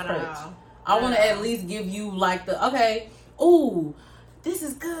be your crutch. I want to at least give you like ooh, this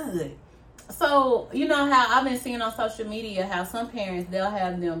is good. So, you know how I've been seeing on social media how some parents, they'll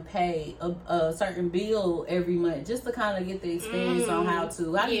have them pay a certain bill every month just to kind of get the experience on how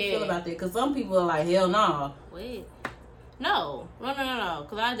to. How do you feel about that? Because some people are like, hell no. Wait. No.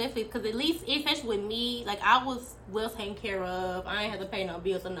 Because I definitely, because at least, especially with me, like, I was well taken care of. I ain't have to pay no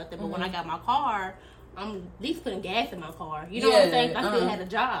bills or nothing. But when I got my car, I'm at least putting gas in my car. You know what I'm saying? I still had a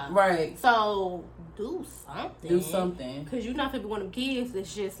job. Right. So... Do something. Because you're not going to be one of them kids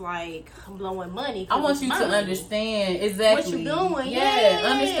that's just like blowing money. I want you to understand exactly what you're doing. Yeah,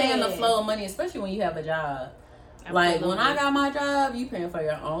 understand the flow of money, especially when you have a job. Absolutely. Like when I got my job, you paying for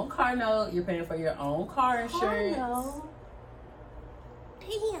your own car note, you're paying for your own car insurance.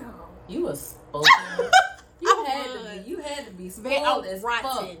 Damn. You was spoiled. You had to be spoiled as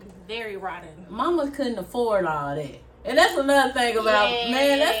fuck. Very rotten. Mama couldn't afford all that. And that's another thing about,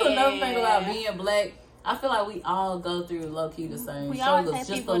 that's another thing about being black. I feel like we all go through low-key the same struggles,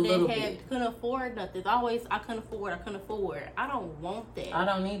 just a little bit. Couldn't afford nothing. I couldn't afford. I don't want that. I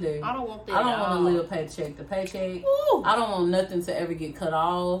don't either. I don't want that. I don't want to live paycheck to paycheck. Ooh. I don't want nothing to ever get cut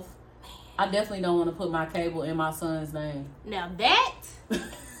off. I definitely don't want to put my cable in my son's name. Now that... Baby,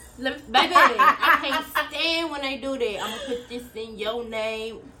 I can't stand when they do that. I'm going to put this in your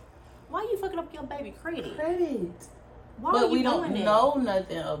name. Why you fucking up your baby credit? Why but we don't know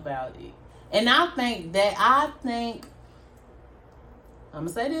nothing about it. And I think, I'm going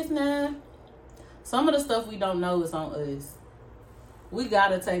to say this now. Some of the stuff we don't know is on us. We got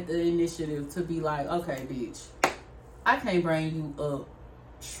to take the initiative to be like, okay, bitch, I can't bring you up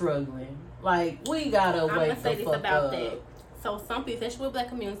struggling. Like, we gotta wake the fuck up. That. So some people, especially with black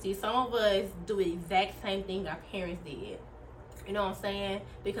community, some of us do the exact same thing our parents did. You know what I'm saying?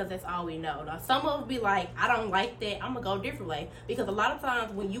 Because that's all we know. Now, some of us be like, I don't like that. I'm going to go a different way. Because a lot of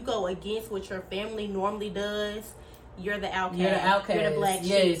times when you go against what your family normally does, you're the outcast. You're the outcast. You're the black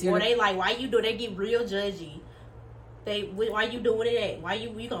sheep. Or they like, why you do? They get real judgy. Why you doing it? Why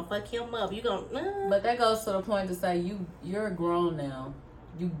you gonna fuck him up? You gonna? But that goes to the point to say you're grown now.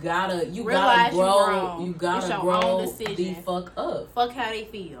 You gotta realize grow. You gotta grow the fuck up. Fuck how they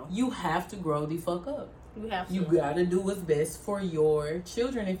feel. You have to grow the fuck up. You have to. You gotta do what's best for your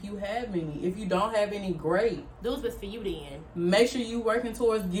children if you have any. If you don't have any, great. Do what's best for you then. Make sure you working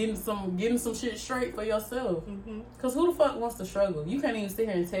towards getting some shit straight for yourself. Cause who the fuck wants to struggle? You can't even sit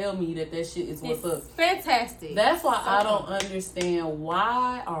here and tell me that shit is what's up. Fantastic. That's why I don't understand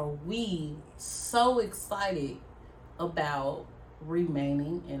why are we so excited about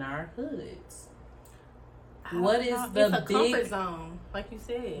remaining in our hoods. What is the it's a comfort zone, like you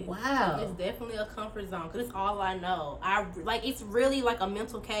said. Wow, it's definitely a comfort zone because it's all I know. It's really like a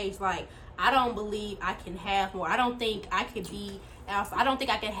mental cage. Like, I don't believe I can have more. I don't think I could be outside. I don't think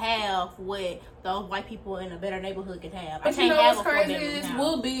I can have what those white people in a better neighborhood can have. But I can't you know have what's crazy is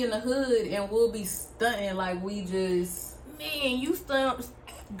we'll be in the hood and we'll be stunting like we just you stunt.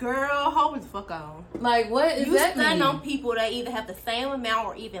 Girl, hold the fuck on. Like, what is that? You stun on people that either have the same amount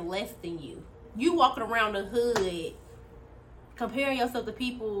or even less than you. You walking around the hood comparing yourself to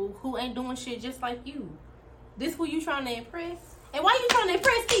people who ain't doing shit just like you. This who you trying to impress? And why you trying to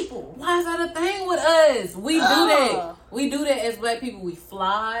impress people? Why is that a thing with us? We do that. We do that as black people. We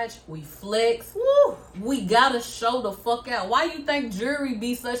flodge. We flex. Woo. We gotta show the fuck out. Why you think jewelry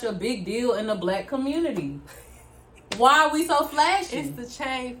be such a big deal in the black community? Why are we so flashy? It's the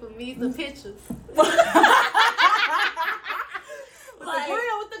chain for me, the pictures. With like,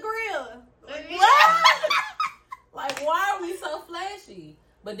 the grill. Like, why are we so flashy?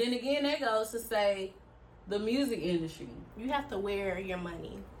 But then again, that goes to say the music industry. You have to wear your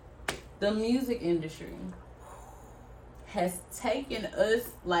money. The music industry has taken us,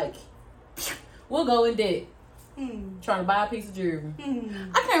 like, we'll go in debt. Trying to buy a piece of jewelry.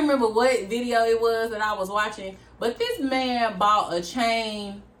 I can't remember what video it was that I was watching, but this man bought a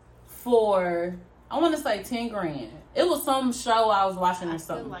chain for, I want to say 10 grand. It was some show I was watching or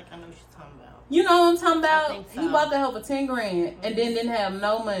something. I feel like I know what you're talking about. You know what I'm talking about? I think so. He bought that hoe for 10 grand and then didn't have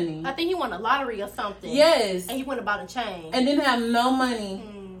no money. I think he won a lottery or something. Yes. And he went and bought a chain. And didn't have no money.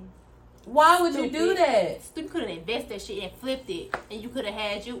 Why would you do that? You could have invested that shit and flipped it, and you could have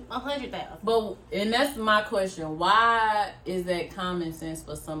had you 100,000. But and that's my question: why is that common sense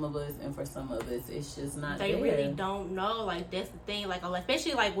for some of us, and for some of us, it's just not? They there. really don't know. Like, that's the thing. Like,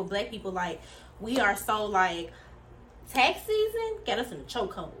 especially like with black people, like we are so like tax season got us in a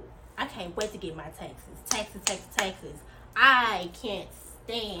chokehold. I can't wait to get my taxes. I can't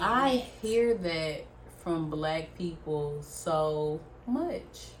stand. I hear that from black people so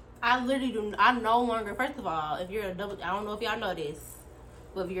much. I literally do. I no longer. First of all, if you're I don't know if y'all know this,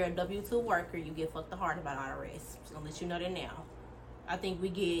 but if you're a W-2 worker, you get fucked the heart about IRS. Just gonna let you know that now. I think we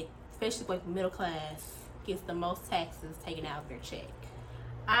get, especially like middle class, gets the most taxes taken out of their check.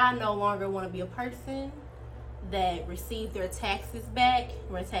 I no longer want to be a person that receives their taxes back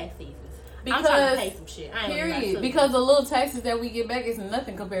when tax season. I'm trying to pay some shit. Period. Because the little taxes that we get back is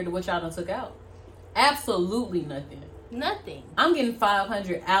nothing compared to what y'all done took out. Absolutely nothing. Nothing. I'm getting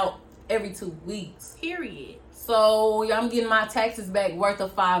 $500 out every 2 weeks. Period. So I'm getting my taxes back worth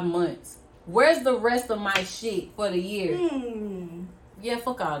of 5 months. Where's the rest of my shit for the year? Yeah,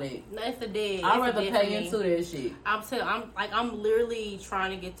 fuck all that. That's a dead. I'd rather pay into that shit. I'm literally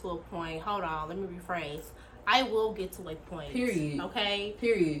trying to get to a point. Hold on, let me rephrase. I will get to a point. Period. Okay.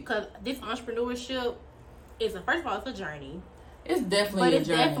 Period. Because this entrepreneurship is first of all, it's a journey. It's definitely a journey. But it's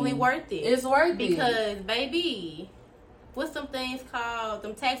definitely worth it. It's worth it. Because, baby, what's some things called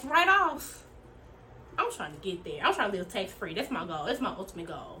them tax write-offs? I'm trying to get there. I'm trying to live tax-free. That's my goal. That's my ultimate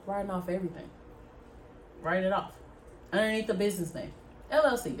goal. Writing off everything. Write it off. Underneath the business name.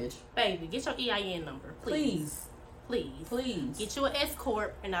 LLC, bitch. Baby, get your EIN number, please. Please. Get you an S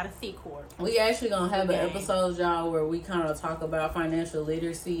Corp and not a C Corp. We actually gonna have an episode, y'all, where we kind of talk about financial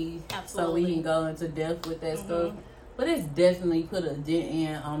literacy. Absolutely. So we can go into depth with that stuff. But it's definitely put a dent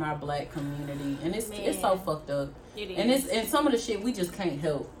in on our black community, and it's so fucked up. It is. And some of the shit we just can't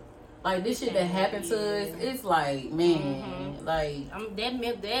help. Like this shit that happened to us, it's like, man, like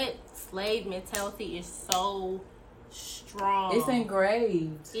that slave mentality is so strong. It's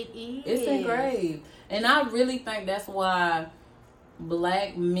engraved. It is. It's engraved, and I really think that's why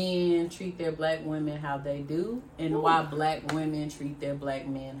black men treat their black women how they do, and why black women treat their black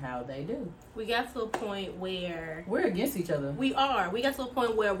men how they do. We got to a point where we're against each other. We are. We got to a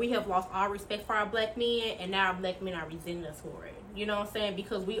point where we have lost all respect for our black men, and now our black men are resenting us for it. You know what I'm saying?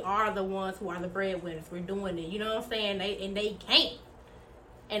 Because we are the ones who are the breadwinners. We're doing it. You know what I'm saying? They can't.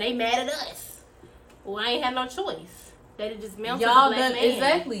 And they mad at us. Well, I ain't had no choice. They just melted the black man.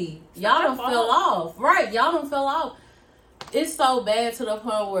 Exactly. Y'all done fell off. Right. Y'all done fell off. It's so bad to the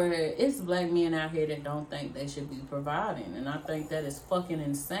point where it's black men out here that don't think they should be providing. And I think that is fucking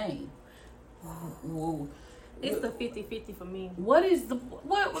insane. Whoa. It's the 50-50 for me. What?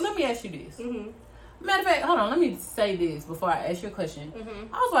 Let me ask you this. Mm-hmm. Matter of fact, hold on. Let me say this before I ask you a question.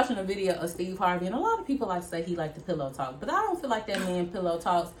 Mm-hmm. I was watching a video of Steve Harvey, and a lot of people like to say he like to pillow talk, but I don't feel like that man pillow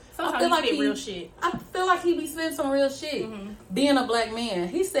talks. Sometimes I feel like real shit. I feel like he be spitting some real shit. Mm-hmm. Being a black man,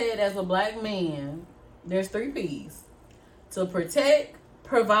 he said as a black man, there's 3 P's: to protect,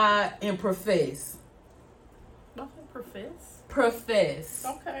 provide, and profess. Okay, profess.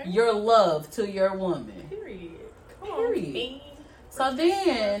 Okay. Your love to your woman. Period. Period. So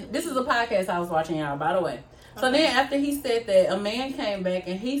then, this is a podcast I was watching, y'all, by the way. So then after he said that, a man came back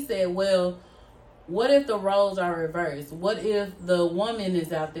and he said, well, what if the roles are reversed? What if the woman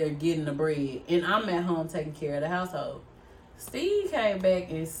is out there getting the bread and I'm at home taking care of the household? Steve came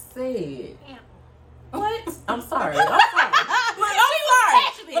back and said, what? I'm sorry. But I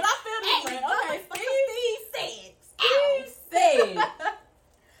feel this way. Okay, Steve said.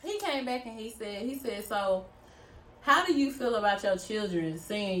 He came back and he said, so how do you feel about your children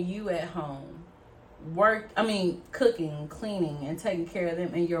seeing you at home, cooking, cleaning, and taking care of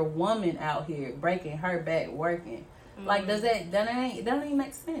them, and your woman out here breaking her back working? Mm-hmm. Like, does that don't even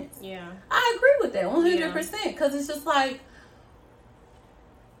make sense? Yeah, I agree with that 100%, because it's just like,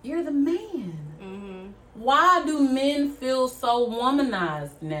 you're the man. Mm-hmm. Why do men feel so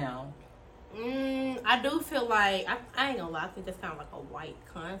womanized now? I do feel like I ain't gonna lie. I think that's kind of like a white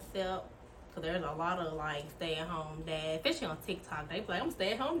concept. Cause there's a lot of like stay-at-home dad, especially on TikTok. They be like, I'm a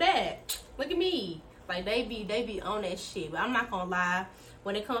stay-at-home dad. Look at me. Like they be on that shit. But I'm not gonna lie.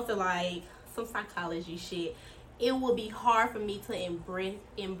 When it comes to like some psychology shit, it will be hard for me to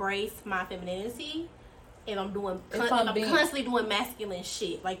embrace my femininity if I'm constantly doing masculine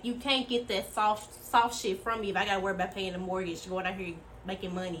shit. Like you can't get that soft shit from me if I gotta worry about paying the mortgage, going out here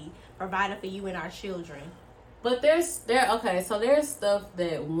making money, providing for you and our children. But there's stuff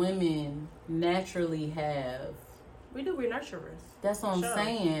that women naturally have. We're nurturers. That's what I'm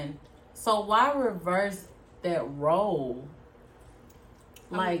saying. So why reverse that role?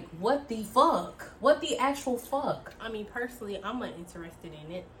 Like, what the fuck? What the actual fuck? I mean, personally, I'm uninterested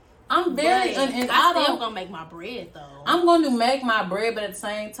in it. I'm very, and I'm still gonna make my bread though. I'm going to make my bread, but at the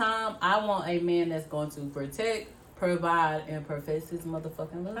same time, I want a man that's going to protect, provide, and profess his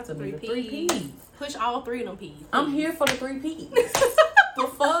motherfucking love to me. The 3 P's. Push all 3 of them P's. I'm here for the 3 P's. The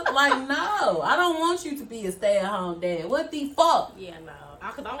fuck? Like, no. I don't want you to be a stay-at-home dad. What the fuck? Yeah, no.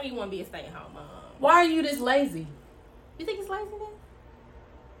 Because I don't even want to be a stay-at-home mom. Why are you this lazy? You think it's laziness?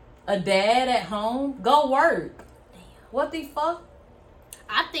 A dad at home? Go work. Damn. What the fuck?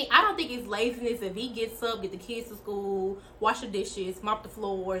 I don't think it's laziness if he gets up, get the kids to school, wash the dishes, mop the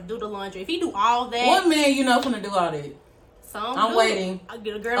floors, do the laundry. If he do all that. What man you know finna do all that? I'm waiting.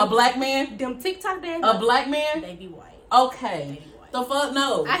 Get a girl. A black man? Them TikTok dads. A black man? They be white. Okay. They be white. The fuck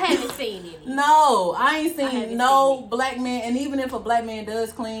no. I haven't seen any. No, I ain't seen no black man. And even if a black man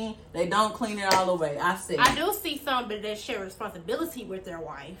does clean, they don't clean it all the way. I do see some that share responsibility with their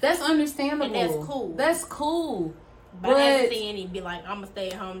wife. That's understandable. And that's cool. That's cool. But I haven't seen any be like, I'm a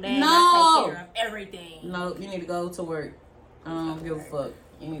stay-at-home dad. No. I take care of everything. No, you need to go to work. I don't give a fuck.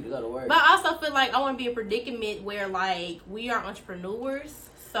 You need to go to work. But I also feel like I want to be a predicament where like we are entrepreneurs.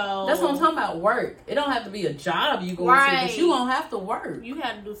 So that's what I'm talking about. Work. It don't have to be a job you go to, but you don't have to work. You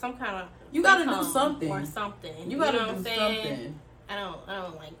have to do some kind of. You got to do something or something. You got to do something. I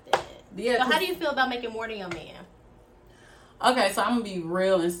don't like that. Yeah. So how do you feel about making more than your man? Okay, so I'm gonna be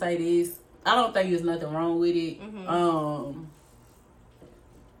real and say this. I don't think there's nothing wrong with it. Mm-hmm.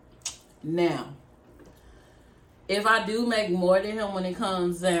 Now, if I do make more than him when it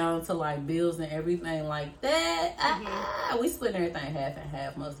comes down to like bills and everything like that, we split everything half and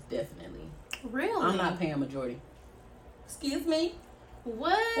half, most definitely. Really? I'm not paying majority. Excuse me?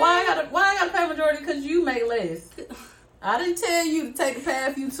 What? Why I gotta pay majority? Because you make less. I didn't tell you to take the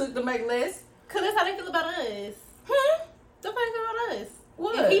path you took to make less. Because that's how they feel about us. That's how they feel about us.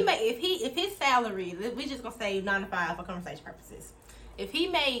 What? If his salary, we just gonna say 9 to 5 for conversation purposes. If he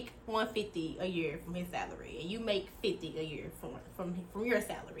make $150 a year from his salary, and you make $50 a year from your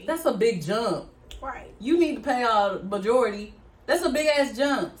salary, that's a big jump. Right. You need to pay all majority. That's a big ass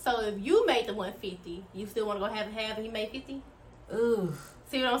jump. So if you made the 150, you still want to go half and half, and he made 50? Ooh.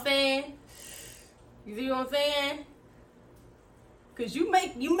 See what I'm saying? You see what I'm saying? Cause you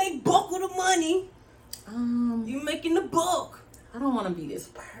make bulk of the money. You making the bulk. I don't want to be this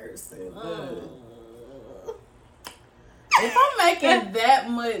person. If I'm making that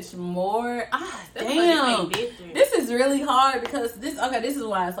much more, damn, this is really hard because this is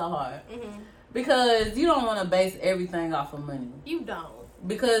why it's so hard. Because you don't want to base everything off of money. You don't.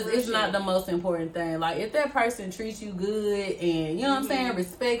 Because it's not the most important thing. Like, if that person treats you good and, you know what I'm saying,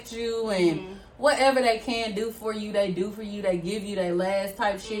 respect you and whatever they can do for you, they do for you, they give you their last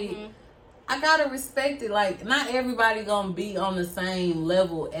type shit, I gotta respect it. Like, not everybody gonna be on the same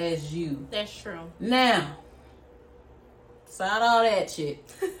level as you. That's true. Now, aside all that shit,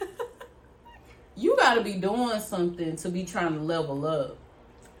 you gotta be doing something to be trying to level up.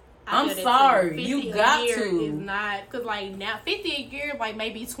 I'm sorry, you got to. Is not, cause like now 50 a year, like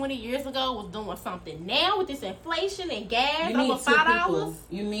maybe 20 years ago was doing something. Now with this inflation and gas over $5,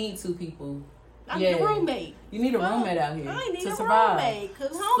 you need two people. I need a roommate. You need a roommate out here to survive. Roommate, cause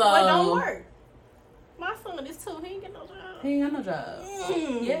homeboy don't work. My son is too. He ain't got no job. He ain't got no job.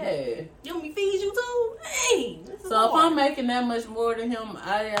 Yeah. You want me to feed you too? Hey. So if I'm making that much more than him,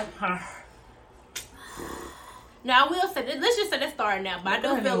 Now I will say that, let's just say that's starting out, but I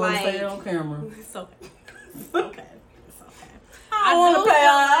do feel like say it on camera. It's okay. It's okay. It's okay. I don't want to pay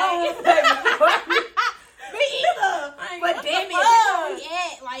all. Me either. But damn it, that's where we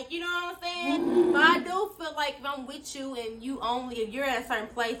at. Like, you know what I'm saying? But I do feel like if I'm with you and if you're at a certain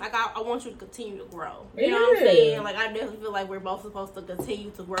place, like I want you to continue to grow. You know what I'm saying? Like, I definitely feel like we're both supposed to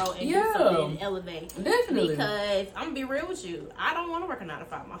continue to grow and do something and elevate. Definitely. Because I'm gonna be real with you. I don't want to work a 9 to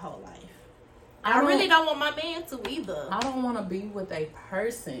 5 my whole life. I really don't want my man to either. I don't want to be with a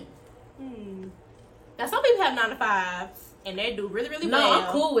person. Now, some people have 9 to 5s and they do really, really well. No,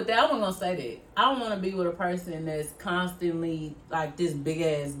 I'm cool with that. I wasn't going to say that. I don't want to be with a person that's constantly like this big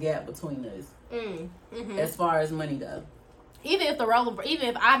ass gap between us. As far as money goes. Even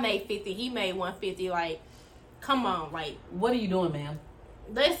if I made 50, he made 150, like, come on, like. What are you doing, man?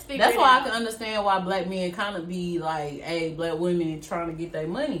 Let's figure That's it why out. I can understand why black men kind of be like, hey, black women trying to get their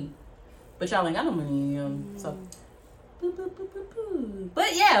money. But y'all ain't got no money in them. So,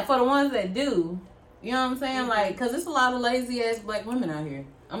 but yeah, for the ones that do, you know what I'm saying? Like, because there's a lot of lazy ass black women out here.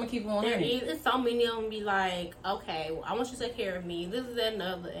 I'm going to keep on hearing it. It's so many of them be like, okay, well, I want you to take care of me. This is that,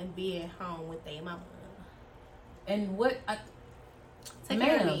 another, and be at home with their mama. And what? Take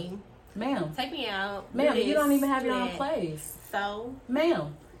care of me. Ma'am. Take me out. Ma'am, you don't even have your own place. So?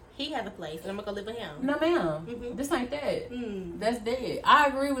 Ma'am. He has a place, and I'm going to go live with him. No, ma'am. This ain't that. That's dead. I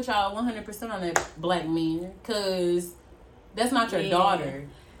agree with y'all 100% on that, black men, because that's not your daughter.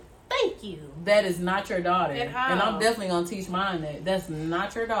 Thank you. That is not your daughter. At all. And I'm definitely going to teach mine that. That's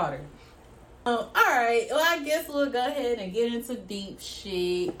not your daughter. All right. Well, I guess we'll go ahead and get into deep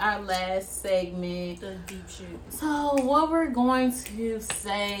shit. Our last segment. The deep shit. So, what we're going to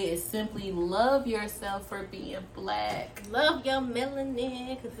say is simply love yourself for being black. Love your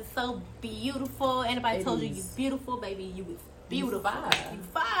melanin because it's so beautiful. Anybody told you you're beautiful, baby, you was beautiful. You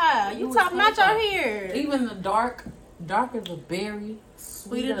fire. You top notch out here. Even the dark as a berry,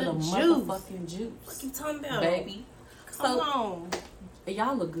 sweeter than the motherfucking juice. What you talking about? Baby. Come on.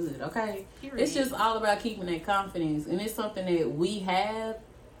 Y'all look good, okay? Period. It's just all about keeping that confidence. And it's something that we have,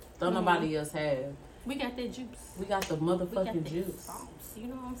 don't nobody else have. We got that juice. We got the motherfucking juice. Sauce. You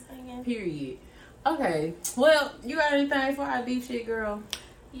know what I'm saying? Period. Okay. Well, you got anything for our deep shit, girl?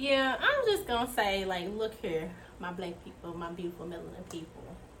 Yeah, I'm just gonna say, like, look here, my black people, my beautiful melanin people.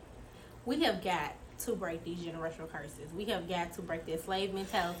 We have got to break these generational curses. We have got to break that slave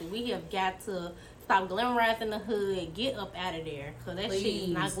mentality. We have got to stop glamorizing the hood. Get up out of there, because that shit is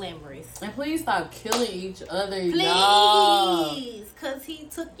not glamorous. And please stop killing each other, please, y'all. Because he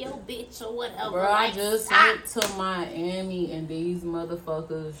took your bitch or whatever. Bro, like, I just went to Miami and these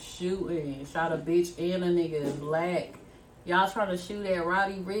motherfuckers shot a bitch and a nigga black. Y'all trying to shoot at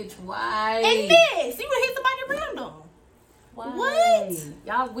Roddy Rich. Why? And this, you would hit somebody random. Why? What?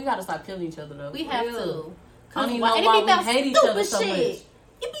 Y'all, we gotta stop killing each other though. We have to. I don't even know why we hate each other so much. It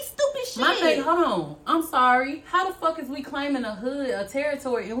be stupid shit. My thing, hold on. I'm sorry. How the fuck is we claiming a hood, a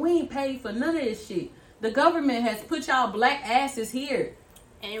territory, and we ain't paid for none of this shit? The government has put y'all black asses here.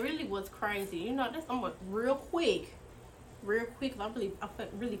 And it really was crazy. You know, that's somewhat real quick. I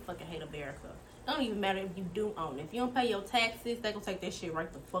really fucking hate America. It don't even matter if you do own it. If you don't pay your taxes, they gonna take that shit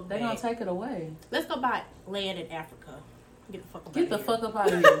right the fuck back. They gonna take it away. Let's go buy land in Africa. Get the fuck up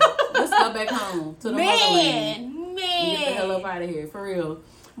out of here. Let's go back home to the motherland. Man. Get the hell up out of here, for real.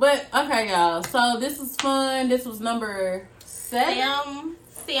 But, okay, y'all. So, this was fun. This was number 7.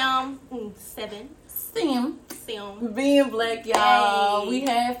 Sim. Being black, y'all. Hey. We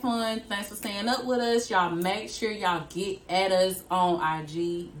had fun. Thanks for staying up with us. Y'all make sure y'all get at us on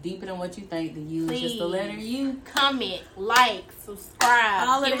IG. Deeper than what you think. The U is just the letter U. Comment, like, subscribe,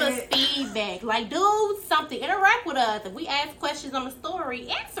 all give us that. feedback. Like, do something. Interact with us. If we ask questions on the story,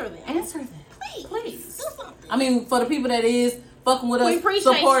 answer them. Answer them. Please. Do something. I mean, for the people that is fucking with We us,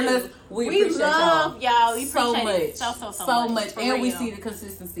 appreciate supporting you. us, we appreciate love y'all. We so appreciate much. it. So much. For And we real. see the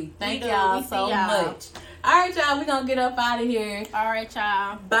consistency. Thank We do. y'all We see so y'all. much. All right, y'all. We're going to get up out of here. All right,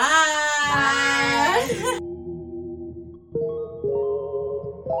 y'all. Bye. Bye.